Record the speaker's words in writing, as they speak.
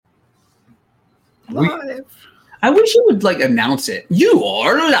Live. I wish you would announce it. You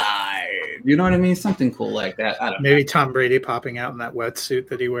are live. You know what I mean? Something cool like that. I don't know. Maybe Tom Brady popping out in that wetsuit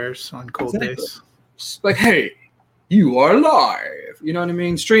that he wears on cold days. Just hey, you are live. You know what I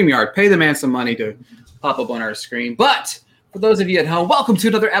mean? StreamYard, pay the man some money to pop up on our screen. But for those of you at home, welcome to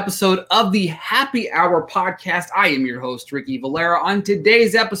another episode of the Happy Hour podcast. I am your host, Ricky Valera. On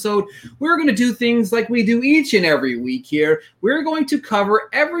today's episode, we're going to do things like we do each and every week here. We're going to cover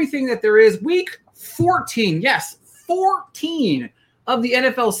everything that there is. Week 14, yes, 14 of the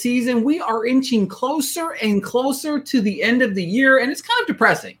NFL season. We are inching closer and closer to the end of the year, and it's kind of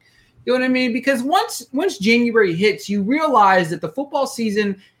depressing. You know what I mean? Because once January hits, you realize that the football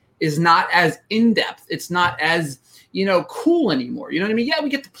season is not as in-depth. It's not as, cool anymore. You know what I mean? Yeah, we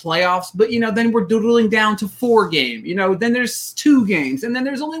get the playoffs, but, then we're doodling down to 4 games. Then there's 2 games, and then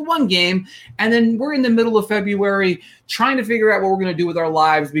there's only 1 game, and then we're in the middle of February trying to figure out what we're going to do with our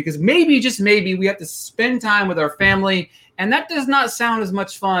lives because maybe, just maybe, we have to spend time with our family, and that does not sound as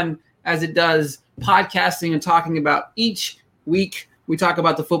much fun as it does podcasting and talking about each week. We talk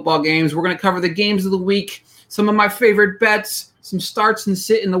about the football games. We're going to cover the games of the week, some of my favorite bets, some starts and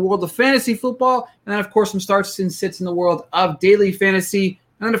sit in the world of fantasy football, and then, of course, some starts and sits in the world of daily fantasy.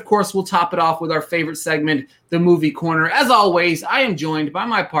 And then, of course, we'll top it off with our favorite segment, the Movie Corner. As always, I am joined by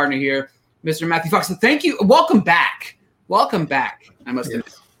my partner here, Mr. Matthew Fox. So thank you. Welcome back. Welcome back, I must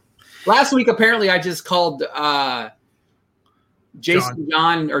admit. Last week, apparently, I just called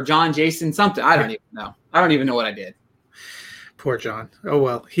John Jason something. I don't even know. I don't even know what I did. Poor John. Oh,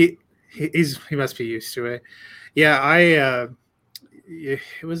 well, he must be used to it. Yeah, it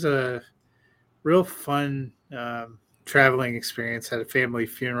was a real fun traveling experience at a family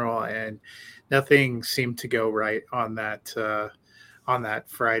funeral, and nothing seemed to go right on that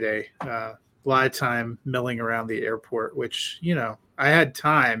Friday. A lot of time milling around the airport, which, I had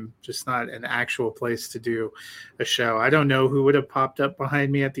time, just not an actual place to do a show. I don't know who would have popped up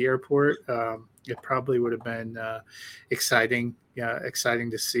behind me at the airport. It probably would have been exciting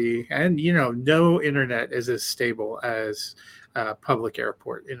to see. And, no internet is as stable as public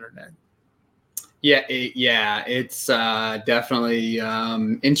airport internet. Yeah, it's definitely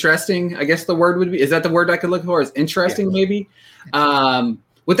interesting. I guess the word would be, is that the word I could look for? Is interesting, maybe?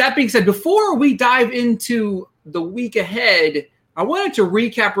 With that being said, before we dive into the week ahead, I wanted to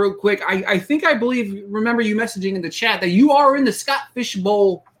recap real quick. I remember you messaging in the chat that you are in the Scott Fish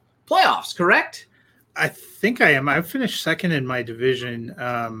Bowl playoffs, correct? I think I am. I finished second in my division.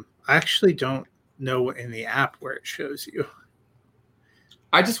 I actually don't know in the app where it shows you.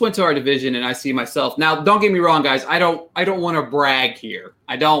 I just went to our division and I see myself. Now, don't get me wrong, guys. I don't want to brag here.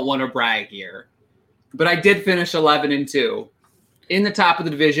 But I did finish 11-2 in the top of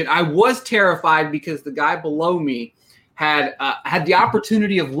the division. I was terrified because the guy below me had the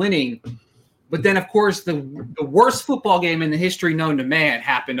opportunity of winning. But then, of course, the worst football game in the history known to man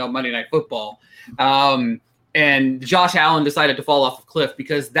happened on Monday Night Football. And Josh Allen decided to fall off a cliff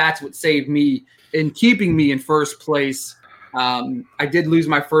because that's what saved me in keeping me in first place. I did lose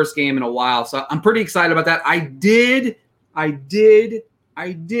my first game in a while, so I'm pretty excited about that. I did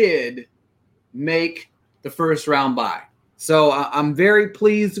make the first round bye. So I'm very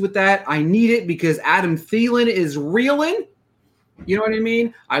pleased with that. I need it because Adam Thielen is reeling. You know what I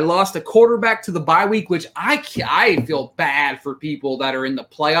mean? I lost a quarterback to the bye week, which I feel bad for people that are in the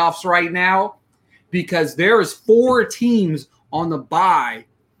playoffs right now because there is 4 teams on the bye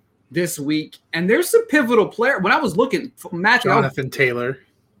this week, and there's some pivotal player. When I was looking, Matthew, Jonathan Taylor.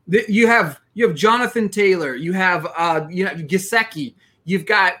 You have Jonathan Taylor. You have Gesicki. You've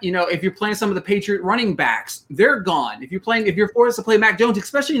got if you're playing some of the Patriot running backs, they're gone. If you're forced to play Mac Jones,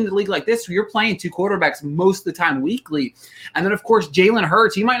 especially in the league like this, where you're playing 2 quarterbacks most of the time weekly, and then of course Jalen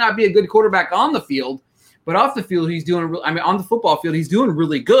Hurts. He might not be a good quarterback on the field, but off the field he's doing. On the football field he's doing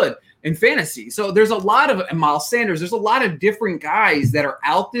really good in fantasy. So there's a lot of and Miles Sanders. There's a lot of different guys that are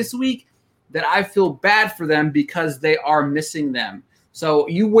out this week that I feel bad for them because they are missing them. So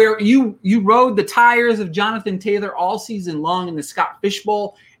you rode the tires of Jonathan Taylor all season long in the Scott Fish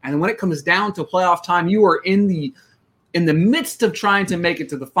Bowl, and when it comes down to playoff time, you are in the midst of trying to make it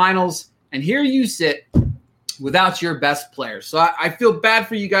to the finals, and here you sit without your best players. So I feel bad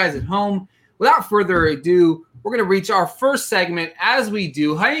for you guys at home. Without further ado, we're going to reach our first segment. As we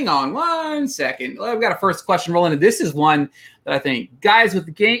do, hang on 1 second. I've got a first question rolling, and this is one that I think, guys, with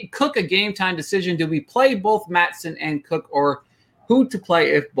the game, Cook a game time decision. Do we play both Mattison and Cook, or who to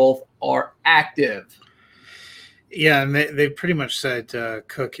play if both are active? Yeah, and they pretty much said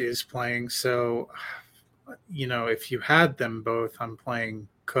Cook is playing. So, if you had them both, I'm playing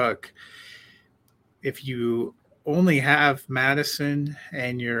Cook. If you only have Mattison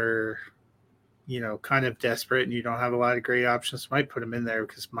and you're kind of desperate and you don't have a lot of great options, might put him in there,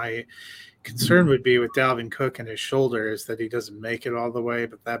 because my concern would be with Dalvin Cook and his shoulder is that he doesn't make it all the way.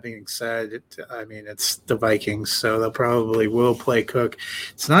 But that being said, it's the Vikings, so they'll probably will play Cook.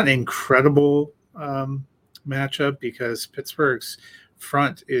 It's not an incredible matchup because Pittsburgh's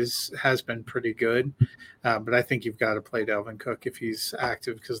front has been pretty good, but I think you've got to play Dalvin Cook if he's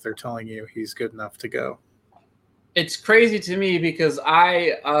active, because they're telling you he's good enough to go. It's crazy to me because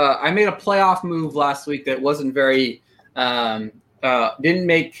I made a playoff move last week that wasn't very didn't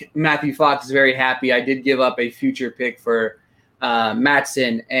make Matthew Fox very happy. I did give up a future pick for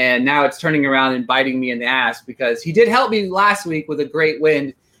Mattson, and now it's turning around and biting me in the ass because he did help me last week with a great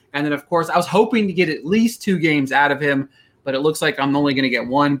win. And then, of course, I was hoping to get at least 2 games out of him, but it looks like I'm only going to get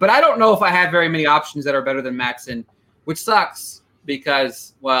 1. But I don't know if I have very many options that are better than Mattson, which sucks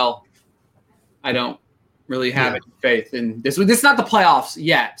because, well, I don't really have any faith in this. This is not the playoffs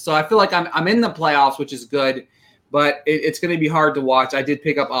yet, so I feel like I'm in the playoffs, which is good, but it's going to be hard to watch. I did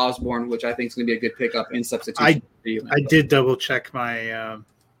pick up Osborne, which I think is going to be a good pickup in substitution. I did double check my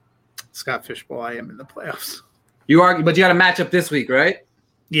Scott Fishbowl. I am in the playoffs. You are, but you had a matchup this week, right?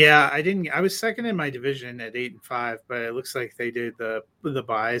 Yeah, I didn't. I was second in my division at 8-5, but it looks like they did the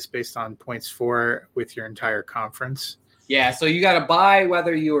buys based on points for with your entire conference. Yeah, so you got to buy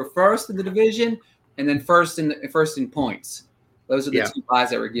whether you were first in the division and then first in points. Those are the 2 buys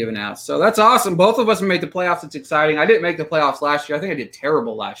that were given out. So that's awesome. Both of us made the playoffs. It's exciting. I didn't make the playoffs last year. I think I did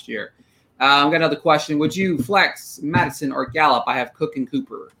terrible last year. I've got another question. Would you flex Mattson or Gallup? I have Cook and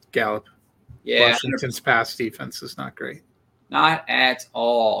Cooper. Gallup. Yeah. Washington's pass defense is not great. Not at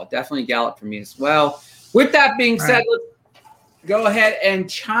all. Definitely Gallup for me as well. With that being said, let's go ahead and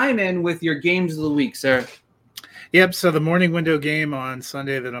chime in with your games of the week, sir. Yep. So the morning window game on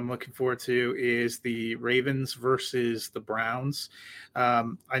Sunday that I'm looking forward to is the Ravens versus the Browns.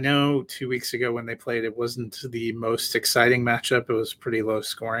 I know 2 weeks ago when they played, it wasn't the most exciting matchup. It was pretty low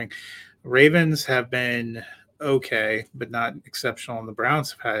scoring. Ravens have been okay, but not exceptional. And the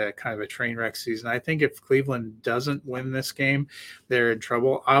Browns have had a kind of a train wreck season. I think if Cleveland doesn't win this game, they're in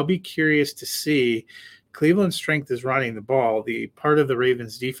trouble. I'll be curious to see. Cleveland's strength is running the ball. The part of the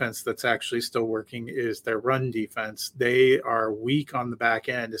Ravens defense that's actually still working is their run defense. They are weak on the back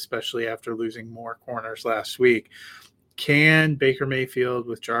end, especially after losing more corners last week. Can Baker Mayfield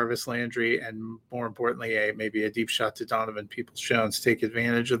with Jarvis Landry and, more importantly, maybe a deep shot to Donovan Peoples-Jones take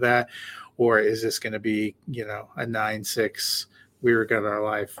advantage of that? Or is this going to be, a 9-6 we regret our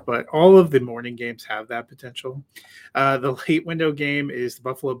life? But all of the morning games have that potential. The late window game is the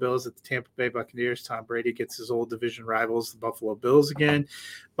Buffalo Bills at the Tampa Bay Buccaneers. Tom Brady gets his old division rivals, the Buffalo Bills, again.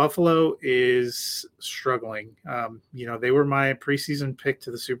 Buffalo is struggling. They were my preseason pick to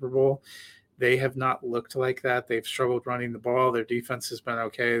the Super Bowl. They have not looked like that. They've struggled running the ball. Their defense has been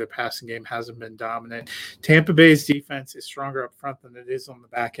okay. The passing game hasn't been dominant. Tampa Bay's defense is stronger up front than it is on the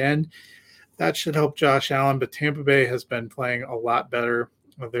back end. That should help Josh Allen, but Tampa Bay has been playing a lot better.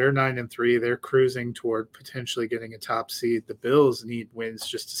 They're 9-3. They're cruising toward potentially getting a top seed. The Bills need wins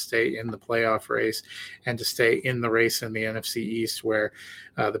just to stay in the playoff race and to stay in the race in the NFC East, where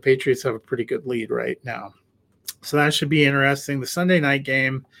the Patriots have a pretty good lead right now. So that should be interesting. The Sunday night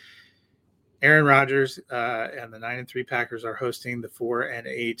game, Aaron Rodgers and the 9-3 Packers are hosting the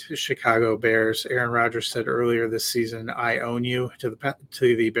 4-8 Chicago Bears. Aaron Rodgers said earlier this season, "I own you" to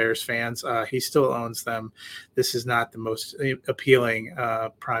the Bears fans. He still owns them. This is not the most appealing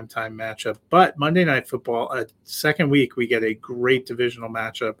primetime matchup. But Monday Night Football, second week, we get a great divisional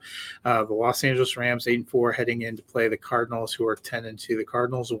matchup. The Los Angeles Rams, 8-4, heading in to play the Cardinals, who are 10-2. The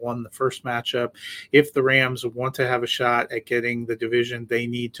Cardinals won the first matchup. If the Rams want to have a shot at getting the division, they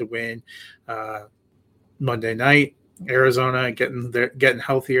need to win. Monday night, Arizona getting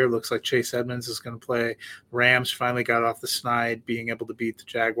healthier. Looks like Chase Edmonds is going to play. Rams finally got off the snide, being able to beat the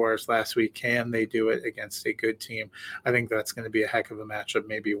Jaguars last week. Can they do it against a good team? I think that's going to be a heck of a matchup,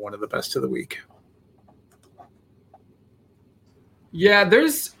 maybe one of the best of the week. Yeah,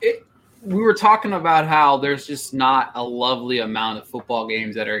 we were talking about how there's just not a lovely amount of football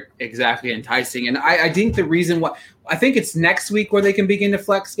games that are exactly enticing. And I think the reason why – I think it's next week where they can begin to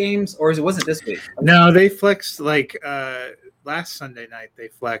flex games, or was it this week? No, they flexed last Sunday night. They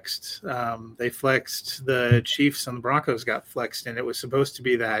flexed the Chiefs and the Broncos got flexed, and it was supposed to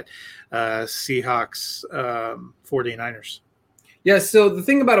be that Seahawks 49ers. Yeah, so the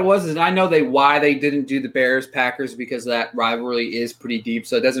thing about it is I know why they didn't do the Bears-Packers, because that rivalry is pretty deep,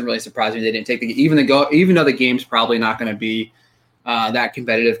 so it doesn't really surprise me they didn't take even though the game's probably not going to be that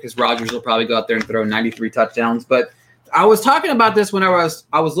competitive, because Rodgers will probably go out there and throw 93 touchdowns. But I was talking about this when I was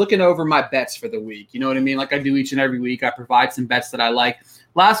looking over my bets for the week. You know what I mean? Like I do each and every week. I provide some bets that I like.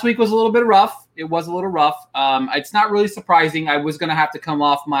 Last week was a little bit rough. It was a little rough. It's not really surprising. I was going to have to come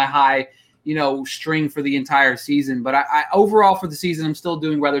off my high, string for the entire season. But I overall for the season, I'm still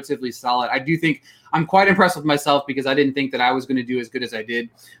doing relatively solid. I do think I'm quite impressed with myself because I didn't think that I was going to do as good as I did.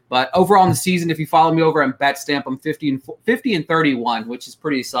 But overall in the season, if you follow me over on BetStamp, I'm 50 and 31, which is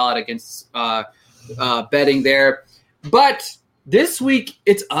pretty solid against betting there. But this week,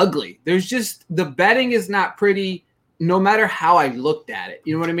 it's ugly. There's just the betting is not pretty no matter how I looked at it.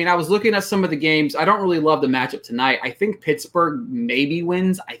 You know what I mean? I was looking at some of the games. I don't really love the matchup tonight. I think Pittsburgh maybe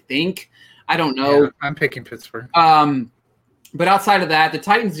wins. I don't know. Yeah, I'm picking Pittsburgh. But outside of that, the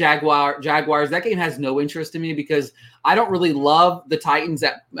Titans Jaguars, that game has no interest in me because I don't really love the Titans.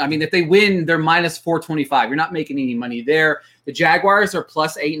 If they win, they're minus 425. You're not making any money there. The Jaguars are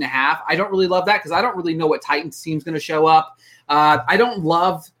plus 8.5. I don't really love that because I don't really know what Titans team's going to show up. I don't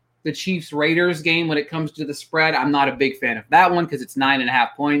love the Chiefs-Raiders game when it comes to the spread. I'm not a big fan of that one because it's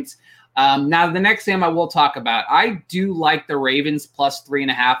 9.5 points. Now, the next game I will talk about, I do like the Ravens plus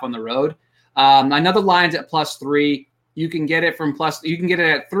 3.5 on the road. I know the line's at plus 3. You can get it you can get it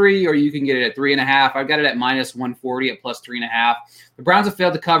at 3 or you can get it at 3.5. I've got it at minus 140 at plus 3.5. The Browns have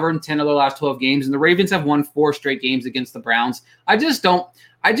failed to cover in 10 of their last 12 games, and the Ravens have won 4 straight games against the Browns. I just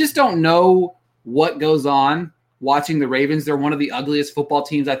don't know what goes on watching the Ravens. They're one of the ugliest football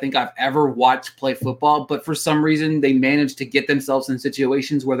teams I think I've ever watched play football, but for some reason they manage to get themselves in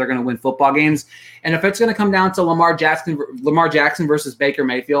situations where they're going to win football games. And if it's going to come down to Lamar Jackson versus Baker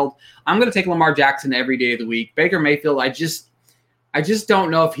Mayfield, I'm going to take Lamar Jackson every day of the week. Baker Mayfield, I just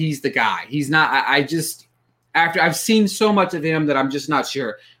don't know if he's the guy. He's not. After I've seen so much of him that I'm just not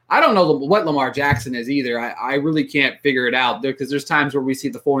sure. I don't know what Lamar Jackson is either. I really can't figure it out there because there's times where we see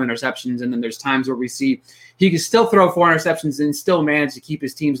the 4 interceptions, and then there's times where we see he can still throw 4 interceptions and still manage to keep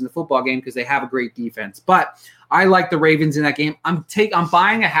his teams in the football game because they have a great defense. But I like the Ravens in that game. I'm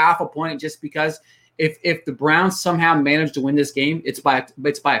buying a 0.5 point just because if the Browns somehow manage to win this game, it's by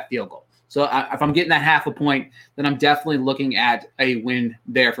a field goal. So if I'm getting that 0.5 point, then I'm definitely looking at a win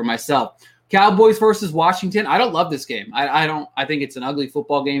there for myself. Cowboys versus Washington. I don't love this game. I think it's an ugly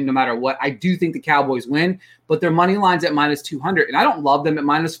football game no matter what. I do think the Cowboys win, but their money line's at minus 200, and I don't love them at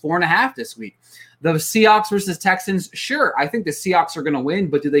minus 4.5 this week. The Seahawks versus Texans. Sure, I think the Seahawks are going to win,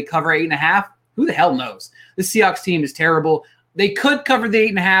 but do they cover 8.5? Who the hell knows? The Seahawks team is terrible. They could cover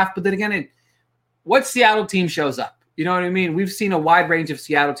the 8.5, but then again, what Seattle team shows up? You know what I mean? We've seen a wide range of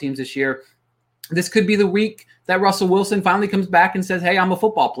Seattle teams this year. This could be the week that Russell Wilson finally comes back and says, hey, I'm a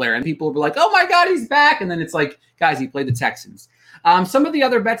football player. And people will be like, oh, my God, he's back. And then it's like, guys, he played the Texans. Some of the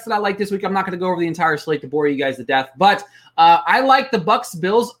other bets that I like this week, I'm not going to go over the entire slate to bore you guys to death. But I like the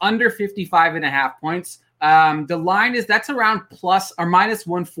Bucs-Bills under 55.5 points. The line that's around plus or minus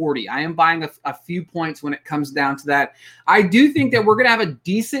 140. I am buying a few points when it comes down to that. I do think that we're going to have a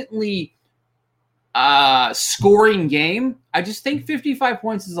decently scoring game. I just think 55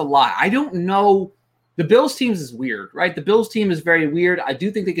 points is a lot. I don't know. The Bills team is weird, right? The Bills team is very weird. I do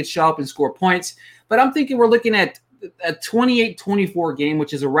think they could show up and score points, but I'm thinking we're looking at a 28-24 game,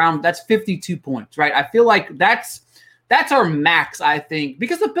 which is that's 52 points, right? I feel like that's our max, I think,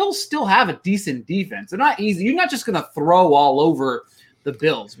 because the Bills still have a decent defense. They're not easy. You're not just going to throw all over the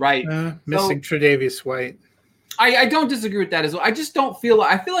Bills, right? Missing Tre'Davious White. I don't disagree with that as well.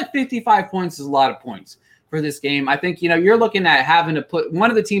 I feel like 55 points is a lot of points for this game. I think, you're looking at having to put one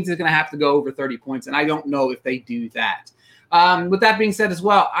of the teams is going to have to go over 30 points, and I don't know if they do that. With that being said as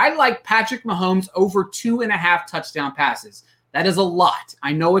well, I like Patrick Mahomes over 2.5 touchdown passes. That is a lot.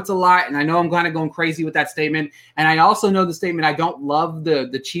 I know it's a lot, and I know I'm kind of going crazy with that statement. And I also know the statement, I don't love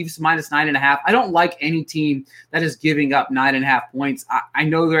the Chiefs minus 9.5. I don't like any team that is giving up 9.5 points. I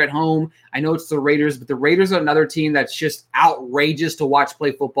know they're at home. I know it's the Raiders, but the Raiders are another team that's just outrageous to watch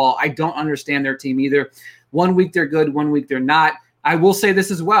play football. I don't understand their team either. 1 week they're good, 1 week they're not. I will say this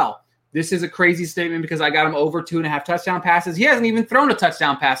as well. This is a crazy statement because I got him over 2.5 touchdown passes. He hasn't even thrown a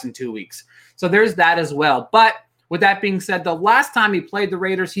touchdown pass in 2 weeks. So there's that as well. But with that being said, the last time he played the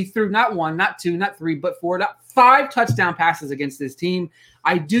Raiders, he threw not 1, not 2, not 3, but 4, not 5 touchdown passes against this team.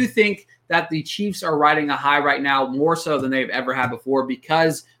 I do think that the Chiefs are riding a high right now, more so than they've ever had before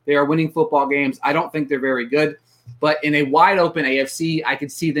because they are winning football games. I don't think they're very good. But in a wide open AFC, I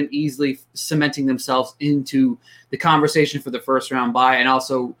could see them easily cementing themselves into the conversation for the first round bye and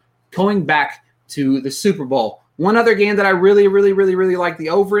also going back to the Super Bowl. One other game that I really, really, really, really like the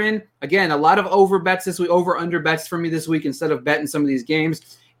over in, again, a lot of over bets this week, over under bets for me this week instead of betting some of these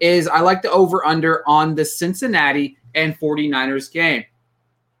games, is I like the over under on the Cincinnati and 49ers game.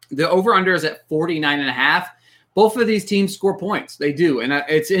 The over under is at 49.5. Both of these teams score points. They do. And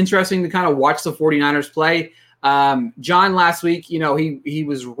it's interesting to kind of watch the 49ers play. John last week, he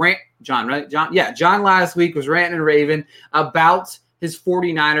was John, right? John last week was ranting and raving about his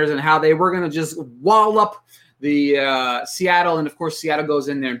 49ers and how they were going to just wall up the Seattle, and of course Seattle goes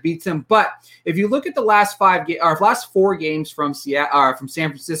in there and beats them. But if you look at the last last 4 games from from San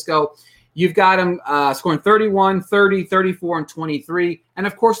Francisco, you've got them scoring 31, 30, 34, and 23. And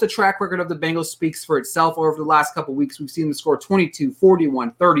of course, the track record of the Bengals speaks for itself. Over the last couple of weeks, we've seen them score 22,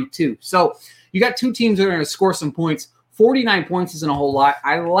 41, 32. So you got 2 teams that are going to score some points. 49 points isn't a whole lot.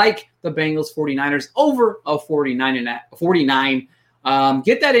 I like the Bengals 49ers over a 49.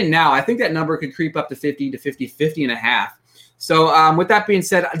 Get that in now. I think that number could creep up to 50 and a half. So with that being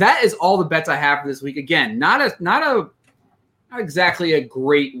said, that is all the bets I have for this week. Again, not exactly a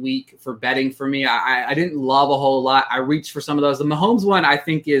great week for betting for me. I didn't love a whole lot. I reached for some of those. The Mahomes one, I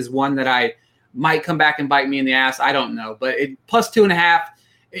think, is one that I might come back and bite me in the ass. I don't know. But plus 2.5,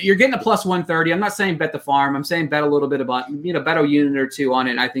 you're getting a plus 130. I'm not saying bet the farm. I'm saying bet a little bit about, bet a unit or 2 on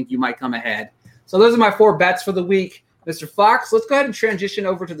it, and I think you might come ahead. So those are my 4 bets for the week. Mr. Fox, let's go ahead and transition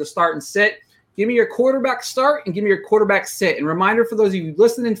over to the start and sit. Give me your quarterback start and give me your quarterback sit. And reminder for those of you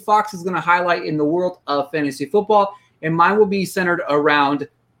listening, Fox is going to highlight in the world of fantasy football, and mine will be centered around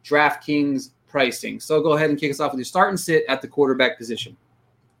DraftKings pricing. So go ahead and kick us off with your start and sit at the quarterback position.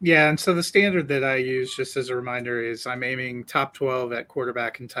 Yeah, and so the standard that I use, just as a reminder, is I'm aiming top 12 at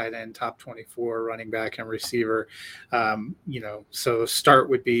quarterback and tight end, top 24 running back and receiver. So start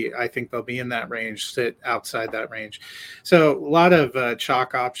would be, I think they'll be in that range, sit outside that range. So a lot of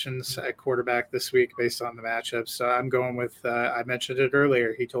chalk options at quarterback this week based on the matchups. So I'm going with, I mentioned it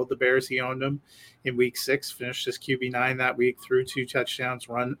earlier, he told the Bears he owned them in week 6, finished his QB9 that week, threw 2 touchdowns,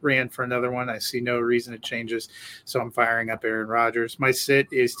 ran for another one. I see no reason it changes, so I'm firing up Aaron Rodgers. My sit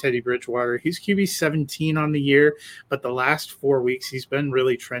is Teddy Bridgewater. He's QB 17 on the year, but the last 4 weeks he's been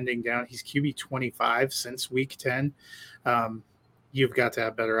really trending down. He's QB 25 since week 10. You've got to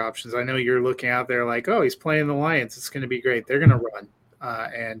have better options. I know you're looking out there like, oh, he's playing the Lions. It's going to be great. They're going to run.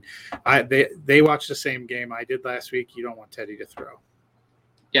 And they watched the same game I did last week. You don't want Teddy to throw.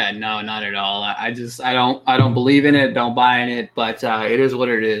 Yeah, no, not at all. I don't believe in it, don't buy in it, but it is what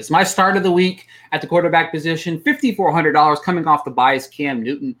it is. My start of the week at the quarterback position, $5,400 coming off the bye is Cam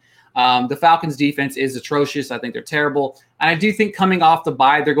Newton. The Falcons defense is atrocious. I think they're terrible. And I do think coming off the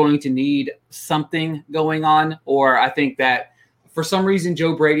bye, they're going to need something going on, or I think that for some reason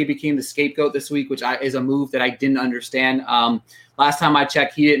Joe Brady became the scapegoat this week, which is a move that I didn't understand. Last time I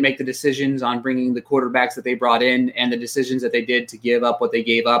checked, he didn't make the decisions on bringing the quarterbacks that they brought in and the decisions that they did to give up what they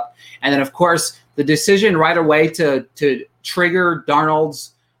gave up. And then, of course, the decision right away to trigger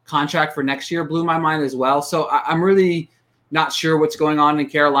Darnold's contract for next year blew my mind as well. So I'm really not sure what's going on in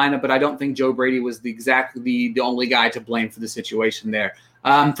Carolina, but I don't think Joe Brady was the only guy to blame for the situation there.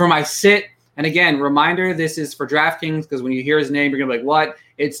 For my sit, and again, reminder, this is for DraftKings because when you hear his name, you're going to be like, what?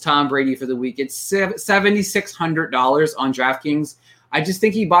 It's Tom Brady for the week. It's $7,600 on DraftKings. I just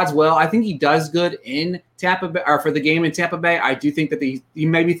think he bots well. I think he does good in Tampa Bay, or for the game in Tampa Bay. I do think that he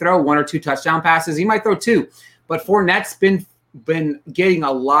maybe throw 1 or 2 touchdown passes. He might throw 2. But Fournette's been getting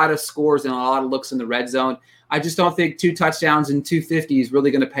a lot of scores and a lot of looks in the red zone. I just don't think 2 touchdowns and 250 is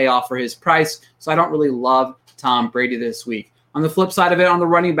really going to pay off for his price. So I don't really love Tom Brady this week. On the flip side of it, on the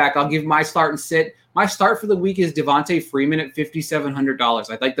running back, I'll give my start and sit. My start for the week is Devontae Freeman at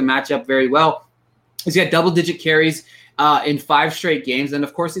 $5,700. I like the matchup very well. He's got double-digit carries in 5 straight games, and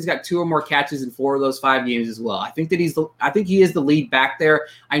of course, he's got 2 or more catches in 4 of those 5 games as well. I think that he is the lead back there.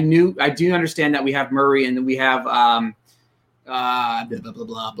 I do understand that we have Murray and then we have blah blah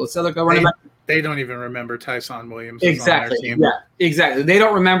blah. What's the other guy running back? They don't even remember Tyson Williams. Exactly. Yeah, exactly. They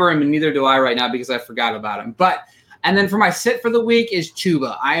don't remember him, and neither do I right now because I forgot about him. And then for my sit for the week is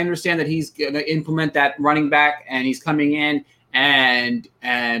Chuba. I understand that he's going to implement that running back, and he's coming in, and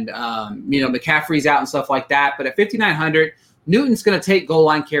McCaffrey's out and stuff like that. But at $5,900, Newton's going to take goal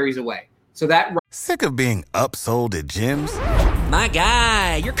line carries away. So that. Sick of being upsold at gyms? My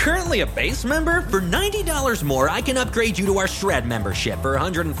guy, you're currently a base member? For $90 more, I can upgrade you to our Shred membership. For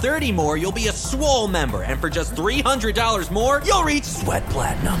 $130 more, you'll be a Swole member. And for just $300 more, you'll reach Sweat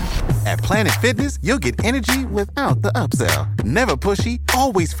Platinum. At Planet Fitness, you'll get energy without the upsell. Never pushy,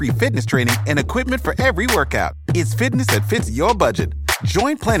 always free fitness training and equipment for every workout. It's fitness that fits your budget.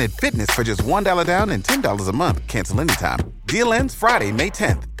 Join Planet Fitness for just $1 down and $10 a month. Cancel anytime. Deal ends Friday, May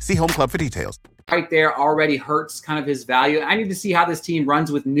 10th. See Home Club for details. Right there already hurts kind of his value. I need to see how this team runs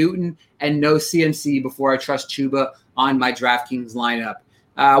with Newton and no CMC before I trust Chuba on my DraftKings lineup.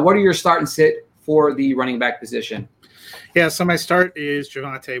 What are your start and sit for the running back position? Yeah, so my start is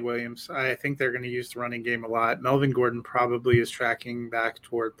Javonte Williams. I think they're going to use the running game a lot. Melvin Gordon probably is tracking back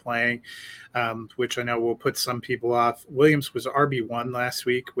toward playing, which I know will put some people off. Williams was RB1 last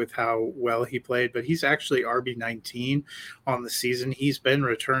week with how well he played, but he's actually RB19 on the season. He's been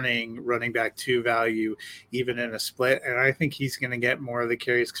returning running back 2 value even in a split, and I think he's going to get more of the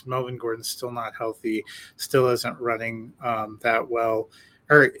carries because Melvin Gordon's still not healthy, still isn't running that well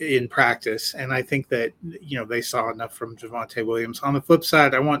or in practice. And I think that, they saw enough from Javonte Williams. On the flip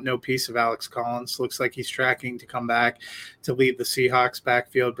side, I want no piece of Alex Collins. Looks like he's tracking to come back to lead the Seahawks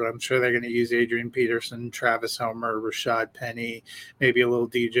backfield, but I'm sure they're going to use Adrian Peterson, Travis Homer, Rashad Penny, maybe a little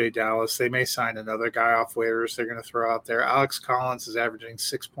DJ Dallas. They may sign another guy off waivers they're going to throw out there. Alex Collins is averaging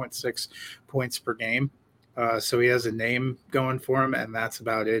 6.6 points per game. So he has a name going for him, and that's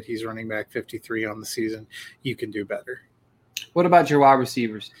about it. He's running back 53 on the season. You can do better. What about your wide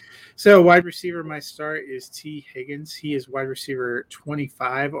receivers? So wide receiver, my start is T. Higgins. He is wide receiver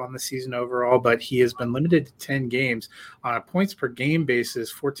 25 on the season overall, but he has been limited to 10 games. On a points per game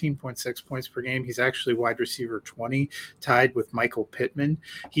basis, 14.6 points per game. He's actually wide receiver 20, tied with Michael Pittman.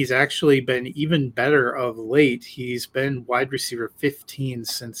 He's actually been even better of late. He's been wide receiver 15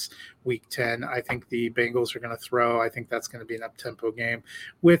 since week 10. I think the Bengals are going to throw. I think that's going to be an up-tempo game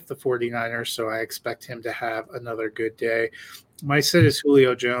with the 49ers, so I expect him to have another good day. My sit is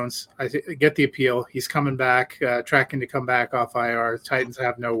Julio Jones. I get the appeal. He's coming back, tracking to come back off IR. Titans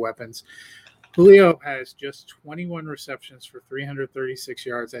have no weapons. Julio has just 21 receptions for 336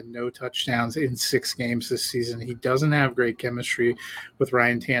 yards and no touchdowns in 6 games this season. He doesn't have great chemistry with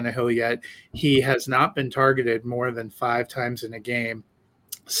Ryan Tannehill yet. He has not been targeted more than 5 times in a game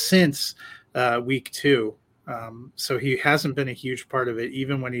since week 2. So he hasn't been a huge part of it,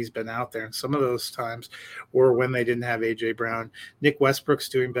 even when he's been out there. And some of those times were when they didn't have A.J. Brown. Nick Westbrook's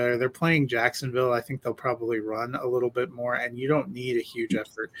doing better. They're playing Jacksonville. I think they'll probably run a little bit more, and you don't need a huge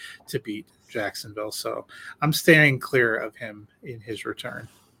effort to beat Jacksonville. So I'm staying clear of him in his return.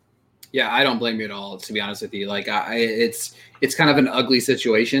 Yeah, I don't blame you at all, to be honest with you. Like, it's kind of an ugly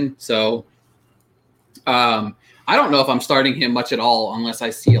situation. So I don't know if I'm starting him much at all unless I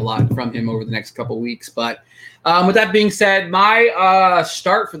see a lot from him over the next couple of weeks. But with that being said, my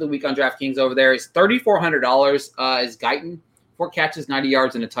start for the week on DraftKings over there is $3,400 is Guyton. 4 catches, 90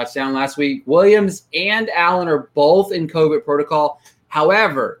 yards, and a touchdown last week. Williams and Allen are both in COVID protocol.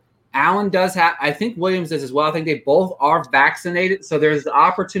 However, Allen does have – I think Williams does as well. I think they both are vaccinated, so there's the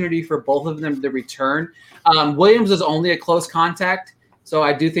opportunity for both of them to return. Williams is only a close contact, so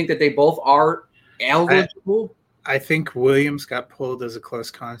I do think that they both are eligible. I think Williams got pulled as a close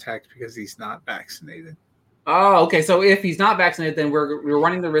contact because he's not vaccinated. Oh, okay. So if he's not vaccinated, then we're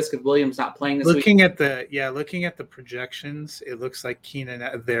running the risk of Williams not playing this week. Looking at the projections, it looks like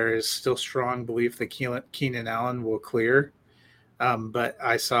there is still strong belief that Keenan Allen will clear. But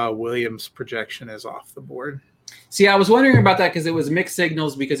I saw Williams' projection as off the board. See, I was wondering about that because it was mixed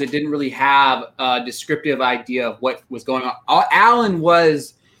signals because it didn't really have a descriptive idea of what was going on. Allen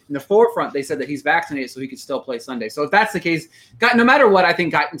was in the forefront. They said that he's vaccinated, so he could still play Sunday. So if that's the case, no matter what, I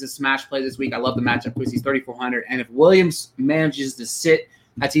think Guyton's a smash play this week. I love the matchup because he's 3,400. And if Williams manages to sit,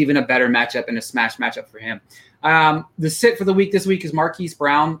 that's even a better matchup and a smash matchup for him. The sit for the week this week is Marquise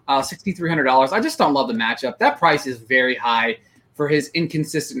Brown, $6,300. I just don't love the matchup. That price is very high for his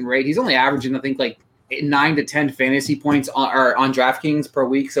inconsistent rate. He's only averaging, I think, like 9 to 10 fantasy points on DraftKings per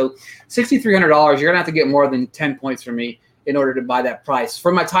week. So $6,300, you're going to have to get more than 10 points from me in order to buy that price.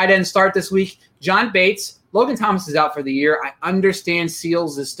 For my tight end start this week, John Bates. Logan Thomas is out for the year. I understand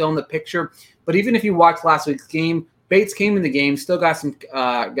Seals is still in the picture, but even if you watched last week's game, Bates came in the game, still got some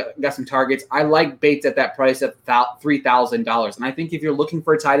targets. I like Bates at that price at $3,000. And I think if you're looking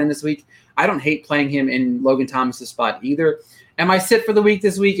for a tight end this week, I don't hate playing him in Logan Thomas's spot either. And my sit for the week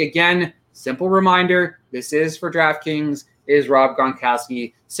this week, again, simple reminder, this is for DraftKings, is Rob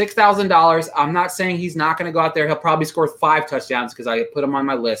Gronkowski. $6,000. I'm not saying he's not going to go out there. He'll probably score 5 touchdowns because I put him on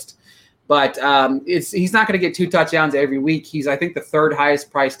my list. But he's not going to get 2 touchdowns every week. He's, I think, the 3rd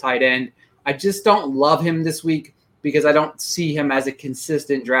highest priced tight end. I just don't love him this week because I don't see him as a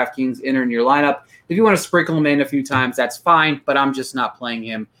consistent DraftKings enter in your lineup. If you want to sprinkle him in a few times, that's fine, but I'm just not playing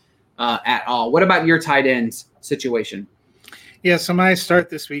him at all. What about your tight ends situation? Yeah, so my start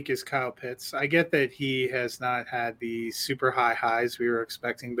this week is Kyle Pitts. I get that he has not had the super high highs we were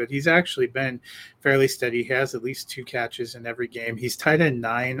expecting, but he's actually been fairly steady. He has at least 2 catches in every game. He's tight end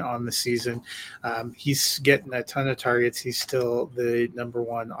 9 on the season. He's getting a ton of targets. He's still the number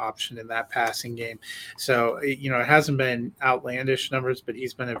 1 option in that passing game. So, it hasn't been outlandish numbers, but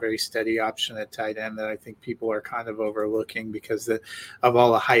he's been a very steady option at tight end that I think people are kind of overlooking because of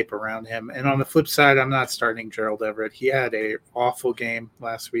all the hype around him. And on the flip side, I'm not starting Gerald Everett. He had a awful game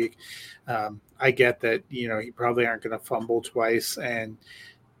last week. I get that, he probably aren't going to fumble twice and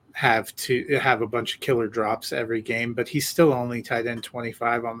have a bunch of killer drops every game, but he's still only tight end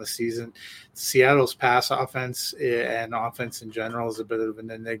 25 on the season. Seattle's pass offense and offense in general is a bit of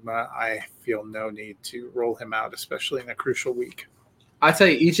an enigma. I feel no need to roll him out, especially in a crucial week. I tell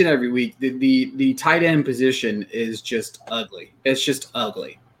you, each and every week, the tight end position is just ugly. It's just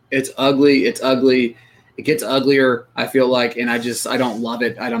ugly. It's ugly. It's ugly. It gets uglier, I feel like, and I don't love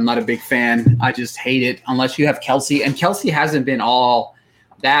it. I'm not a big fan. I just hate it unless you have Kelsey, and Kelsey hasn't been all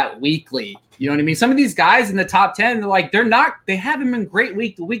that weekly. You know what I mean? Some of these guys in the top 10, they haven't been great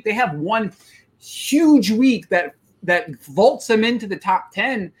week to week. They have one huge week that vaults them into the top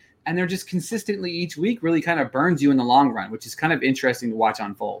 10, and they're just consistently each week really kind of burns you in the long run, which is kind of interesting to watch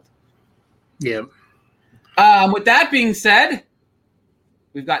unfold. Yeah. With that being said,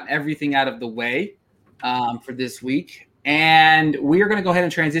 we've gotten everything out of the way for this week, and we are going to go ahead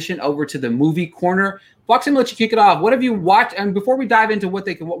and transition over to the movie corner. Fox, I'm going to let you kick it off. What have you watched? And before we dive into what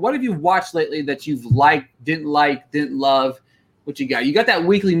have you watched lately that you've liked, didn't love? What you got? You got that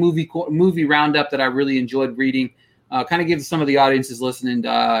weekly movie roundup that I really enjoyed reading. Kind of give some of the audiences listening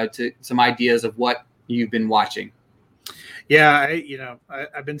to some ideas of what you've been watching. Yeah,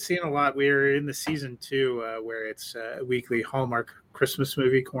 I've been seeing a lot. We're in the season 2 where it's a weekly Hallmark Christmas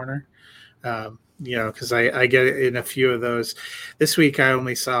movie corner. Because I get in a few of those. This week I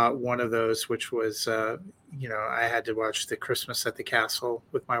only saw one of those, which was, I had to watch The Christmas at the Castle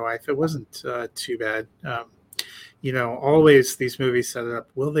with my wife. It wasn't too bad. Always these movies set it up.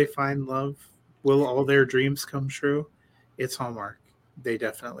 Will they find love? Will all their dreams come true? It's Hallmark. They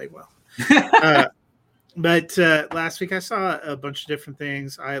definitely will. But last week I saw a bunch of different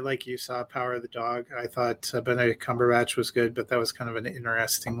things. I, like you, saw Power of the Dog. I thought Benedict Cumberbatch was good, but that was kind of an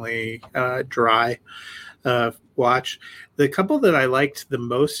interestingly dry watch. The couple that I liked the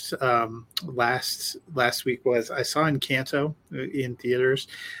most last week was I saw Encanto in theaters.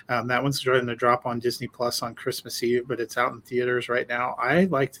 That one's starting to drop on Disney Plus on Christmas Eve, but it's out in theaters right now. I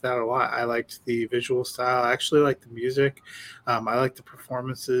liked that a lot. I liked the visual style. I actually liked the music. I liked the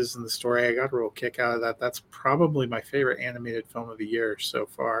performances and the story. I got a real kick out of that. That's probably my favorite animated film of the year so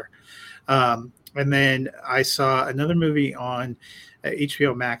far. And then I saw another movie on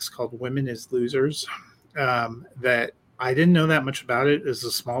HBO Max called Women as Losers. That I didn't know that much about it. It's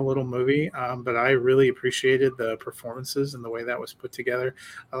a small little movie, but I really appreciated the performances and the way that was put together.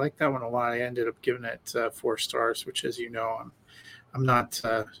 I like that one a lot. I ended up giving it 4 stars, which, as you know,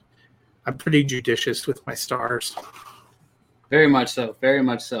 I'm pretty judicious with my stars. Very much so. Very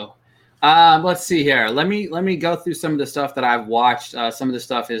much so. Let's see here. Let me go through some of the stuff that I've watched. Some of the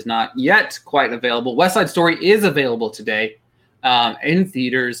stuff is not yet quite available. West Side Story is available today. In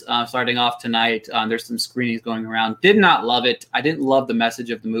theaters, starting off tonight. There's some screenings going around. Did not love it. I didn't love the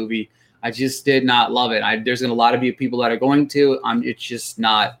message of the movie. I just did not love it. There's a lot of people that are going to. It's just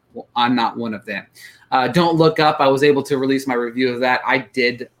not. I'm not one of them. Don't Look Up. I was able to release my review of that. I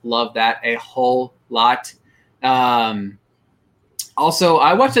did love that a whole lot. Also,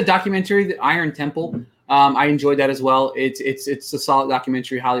 I watched a documentary, The Iron Temple. I enjoyed that as well. It's a solid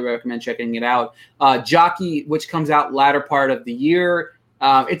documentary. Highly recommend checking it out. Jockey, which comes out latter part of the year.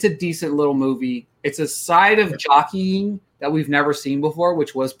 It's a decent little movie. It's a side of jockeying that we've never seen before,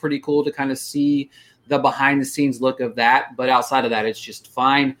 which was pretty cool to kind of see the behind the scenes look of that. But outside of that, it's just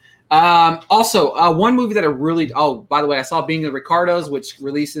fine. Also, one movie that by the way, I saw Being the Ricardos, which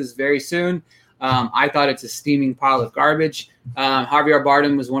releases very soon. I thought it's a steaming pile of garbage. Javier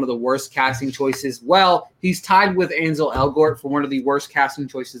Bardem was one of the worst casting choices. Well, he's tied with Ansel Elgort for one of the worst casting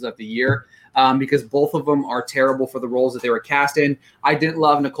choices of the year because both of them are terrible for the roles that they were cast in. I didn't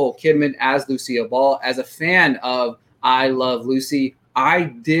love Nicole Kidman as Lucia Ball. As a fan of I Love Lucy, I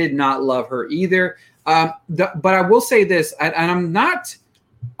did not love her either. But I will say this, and I'm not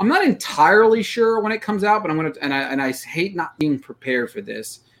entirely sure when it comes out, but I hate not being prepared for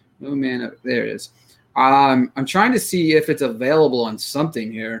this. Oh man, there it is. I'm trying to see if it's available on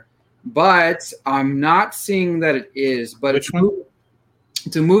something here, but I'm not seeing that it is. But which one?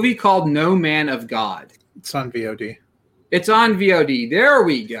 It's a movie called No Man of God. It's on VOD. It's on VOD. There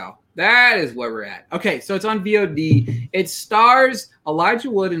we go. That is where we're at. Okay, so it's on VOD. It stars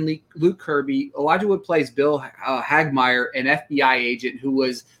Elijah Wood and Luke Kirby. Elijah Wood plays Bill Hagmaier, an FBI agent who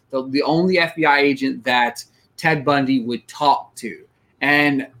was the only FBI agent that Ted Bundy would talk to.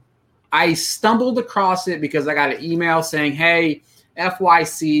 And I stumbled across it because I got an email saying, hey,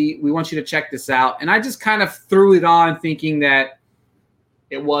 FYC, we want you to check this out. And I just kind of threw it on thinking that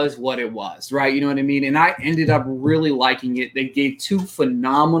it was what it was, right? You know what I mean? And I ended up really liking it. They gave 2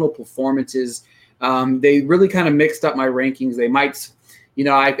 phenomenal performances. They really kind of mixed up my rankings. They might, you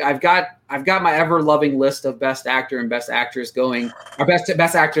know, I've got my ever-loving list of best actor and best actress going, or best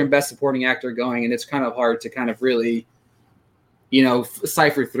actor and best supporting actor going, and it's kind of hard to kind of really, you know,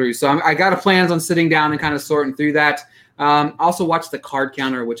 cipher through. So I got plans on sitting down and kind of sorting through that. Also watched The Card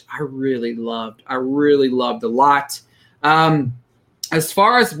Counter, which I really loved. I really loved a lot. As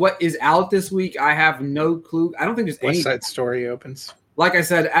far as what is out this week, I have no clue. I don't think there's any. West Side Story opens. Like I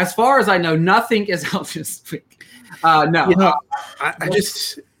said, as far as I know, nothing is out this week. No. You know, I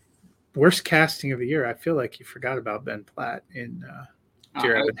just worst casting of the year. I feel like you forgot about Ben Platt in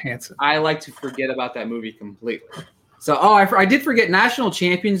Dear Evan Hansen. I like to forget about that movie completely. So, I did forget National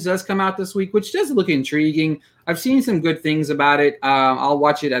Champions does come out this week, which does look intriguing. I've seen some good things about it. I'll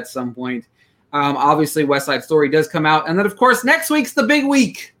watch it at some point. Obviously, West Side Story does come out. And then, of course, next week's the big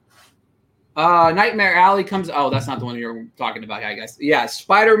week. Nightmare Alley comes. Oh, that's not the one you're talking about, I guess. Yeah,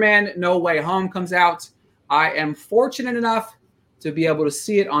 Spider-Man No Way Home comes out. I am fortunate enough to be able to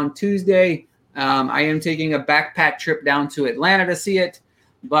see it on Tuesday. I am taking a backpack trip down to Atlanta to see it.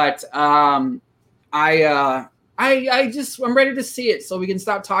 But I'm ready to see it so we can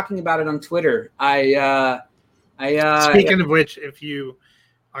stop talking about it on Twitter. Speaking of which, if you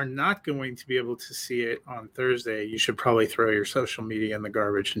are not going to be able to see it on Thursday, you should probably throw your social media in the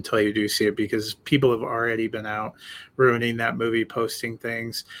garbage until you do see it, because people have already been out ruining that movie, posting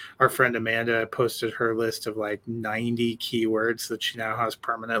things. Our friend Amanda posted her list of like 90 keywords that she now has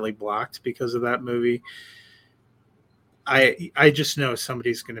permanently blocked because of that movie. I just know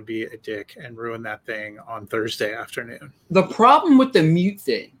somebody's going to be a dick and ruin that thing on Thursday afternoon. The problem with the mute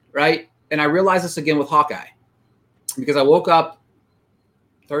thing, right? And I realized this again with Hawkeye, because I woke up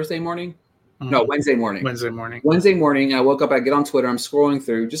Thursday morning? No, Wednesday morning. Wednesday morning, I woke up, I get on Twitter, I'm scrolling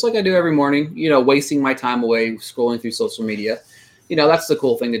through, just like I do every morning, you know, wasting my time away scrolling through social media. You know, that's the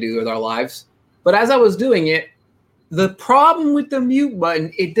cool thing to do with our lives. But as I was doing it, the problem with the mute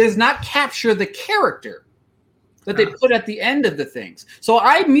button, it does not capture the character that they put at the end of the things. So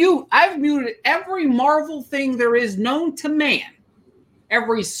I've muted every Marvel thing there is known to man.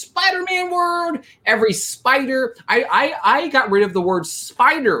 Every Spider-Man word, every spider. I got rid of the word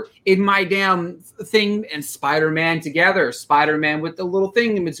spider in my damn thing and Spider-Man together. Spider-Man with the little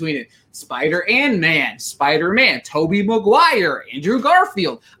thing in between it. Spider and Man. Spider-Man. Tobey Maguire. Andrew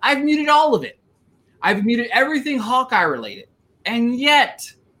Garfield. I've muted all of it. I've muted everything Hawkeye related. And yet,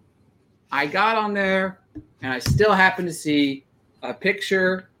 I got on there and I still happen to see a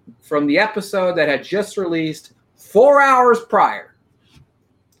picture from the episode that had just released 4 hours prior.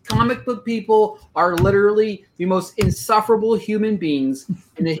 Comic book people are literally the most insufferable human beings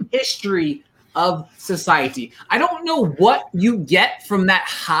in the history of society. I don't know what you get from that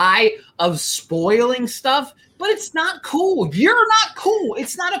high of spoiling stuff, but it's not cool. You're not cool.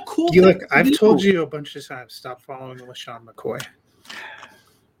 It's not a cool thing. Look, I've told you a bunch of times, stop following LaShawn McCoy.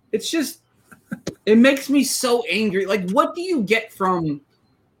 It's just, it makes me so angry. Like, what do you get from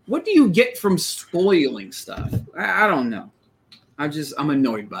spoiling stuff? I don't know. I'm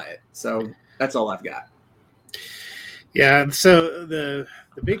annoyed by it. So that's all I've got. Yeah. So the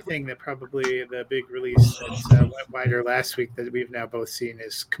big thing that probably the big release that went wider last week that we've now both seen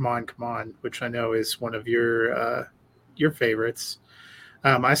is Come On, which I know is one of your favorites.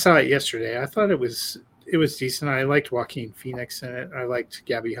 I saw it yesterday. I thought it was decent. I liked Joaquin Phoenix in it. I liked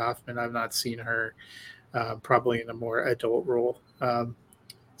Gabby Hoffman. I've not seen her probably in a more adult role.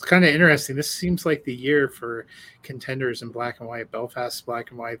 It's kind of interesting. This seems like the year for contenders in black and white. Belfast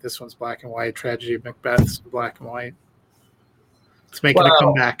black and white. This one's black and white. Tragedy of Macbeth's black and white. It's making a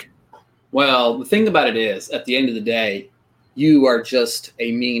comeback. Well, the thing about it is, at the end of the day, you are just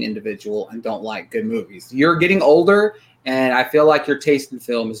a mean individual and don't like good movies. You're getting older, and I feel like your taste in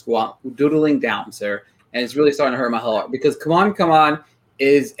film is doodling down, sir. And it's really starting to hurt my heart, because Come On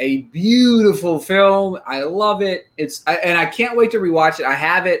is a beautiful film. I love it. And I can't wait to rewatch it. I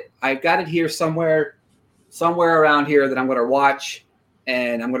have it. I've got it here somewhere around here that I'm going to watch,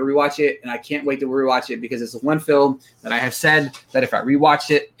 and I'm going to rewatch it. And I can't wait to rewatch it, because it's one film that I have said that if I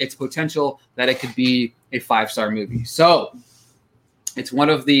rewatch it, it's potential that it could be a 5-star movie. So it's one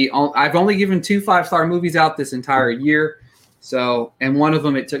of the, I've only given 2 5-star movies out this entire year. So, and one of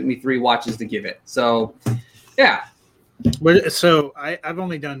them, it took me 3 watches to give it. So, yeah. So I've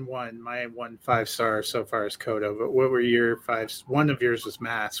only done one. My 1 5-star so far is Coda. But what were your 5s? One of yours was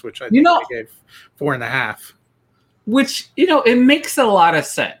Mass, which I think I gave 4.5. Which, it makes a lot of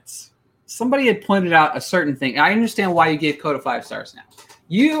sense. Somebody had pointed out a certain thing. I understand why you gave Coda 5 stars now.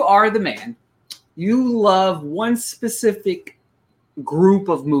 You are the man. You love one specific group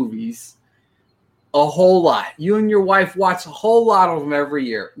of movies a whole lot. You and your wife watch a whole lot of them every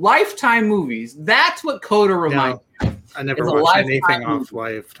year. Lifetime movies. That's what Coda reminds me. I never watched anything off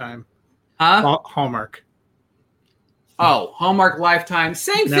Lifetime. Huh? Hallmark. Oh, Hallmark, Lifetime.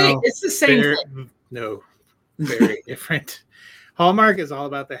 Same thing. It's the same thing. No, very different. Hallmark is all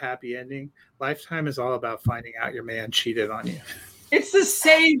about the happy ending. Lifetime is all about finding out your man cheated on you. It's the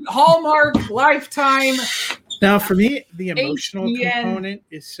same. Hallmark, Lifetime. Now, for me, the emotional component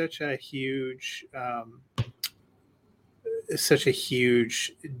is such a huge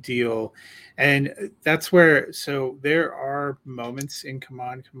deal. And that's where, so there are moments in Come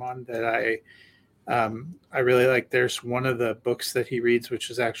On that I really like. There's one of the books that he reads, which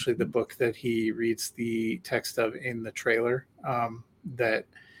is actually the book that he reads the text of in the trailer, that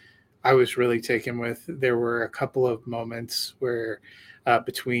I was really taken with. There were a couple of moments where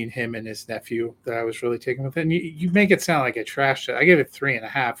between him and his nephew that I was really taken with. And you make it sound like I trashed it. I gave it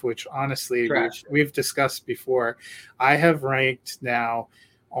 3.5, which honestly we've discussed before. I have ranked now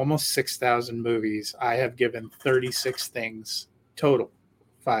almost 6,000 movies. I have given 36 things total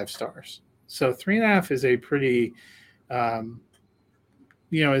 5 stars. So 3.5 is a pretty,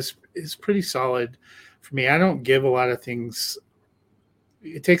 is pretty solid for me. I don't give a lot of things.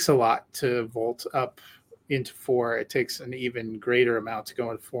 It takes a lot to vault up into 4. It takes an even greater amount to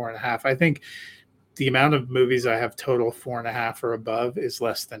go into 4.5. I think the amount of movies I have total 4.5 or above is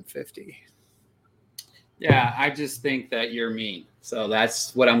less than 50. Yeah, I just think that you're mean. So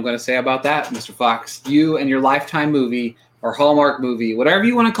that's what I'm going to say about that, Mr. Fox. You and your Lifetime movie or Hallmark movie, whatever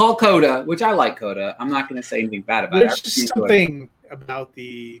you want to call Coda, which I like Coda. I'm not going to say anything bad about it. There's just something about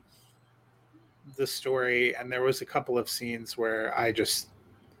the story, and there was a couple of scenes where it just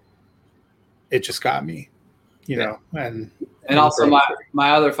got me, know, and also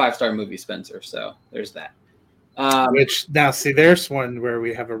my other 5-star movie, Spencer. So there's that. Which now, see, there's one where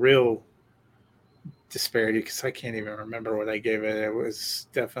we have a real disparity because I can't even remember what I gave it. It was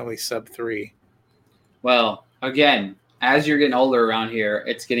definitely sub 3. Well, again, as you're getting older around here,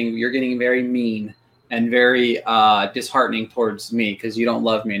 you're getting very mean and very disheartening towards me because you don't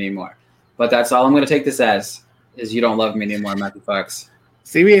love me anymore. But that's all I'm going to take this as, is you don't love me anymore, Matthew Fox.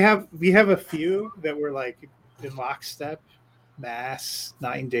 See, we have a few that were like in lockstep. Mass,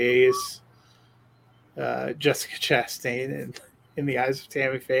 9 Days, Jessica Chastain, and In the Eyes of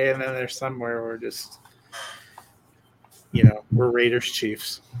Tammy Faye, and then there's somewhere we're just, we're Raiders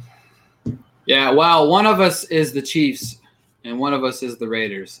Chiefs. Yeah, well, one of us is the Chiefs and one of us is the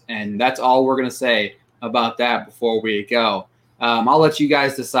Raiders, and that's all we're going to say about that before we go. I'll let you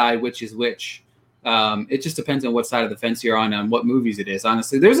guys decide which is which. It just depends on what side of the fence you're on and what movies it is,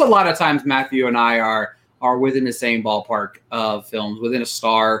 honestly. There's a lot of times Matthew and I are within the same ballpark of films, within a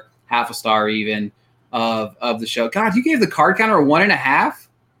star, half a star even, of the show. God, you gave the card counter a 1.5?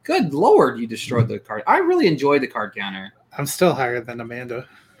 Good Lord, you destroyed the card. I really enjoyed the card counter. I'm still higher than Amanda.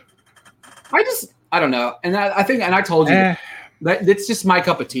 I don't know. And I think, and I told you, that it's just my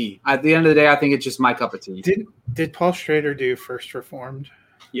cup of tea. At the end of the day, I think it's just my cup of tea. Did Paul Schrader do First Reformed?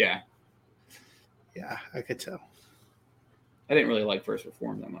 Yeah. Yeah, I could tell. I didn't really like First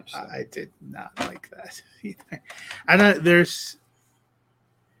Reformed that much. So. I did not like that either.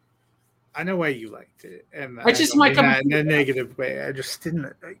 I know why you liked it, and I just like in a negative way. I just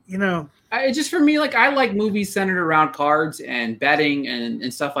didn't, It just, for me, like, I like movies centered around cards and betting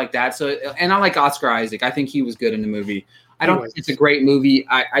and stuff like that. So, and I like Oscar Isaac. I think he was good in the movie. I don't think it's a great movie.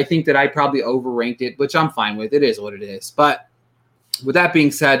 I think that I probably overranked it, which I'm fine with. It is what it is. But with that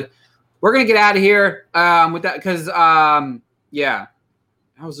being said, we're gonna get out of here with that because yeah.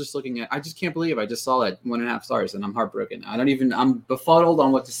 I was just looking at. I just can't believe I just saw that 1.5 stars, and I'm heartbroken. I'm befuddled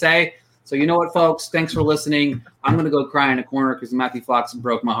on what to say. So you know what, folks? Thanks for listening. I'm going to go cry in a corner because Matthew Fox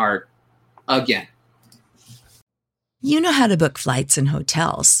broke my heart again. You know how to book flights and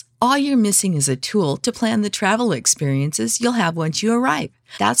hotels. All you're missing is a tool to plan the travel experiences you'll have once you arrive.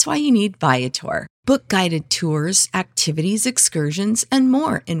 That's why you need Viator. Book guided tours, activities, excursions, and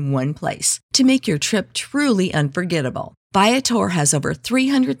more in one place to make your trip truly unforgettable. Viator has over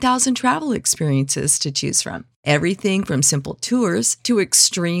 300,000 travel experiences to choose from. Everything from simple tours to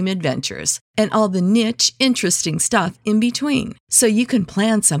extreme adventures and all the niche, interesting stuff in between. So you can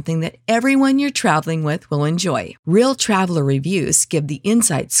plan something that everyone you're traveling with will enjoy. Real traveler reviews give the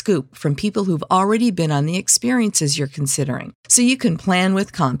inside scoop from people who've already been on the experiences you're considering. So you can plan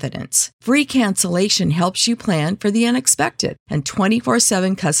with confidence. Free cancellation helps you plan for the unexpected. And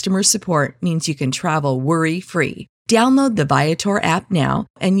 24/7 customer support means you can travel worry-free. Download the Viator app now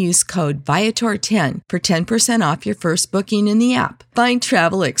and use code Viator10 for 10% off your first booking in the app. Find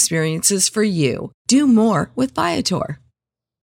travel experiences for you. Do more with Viator.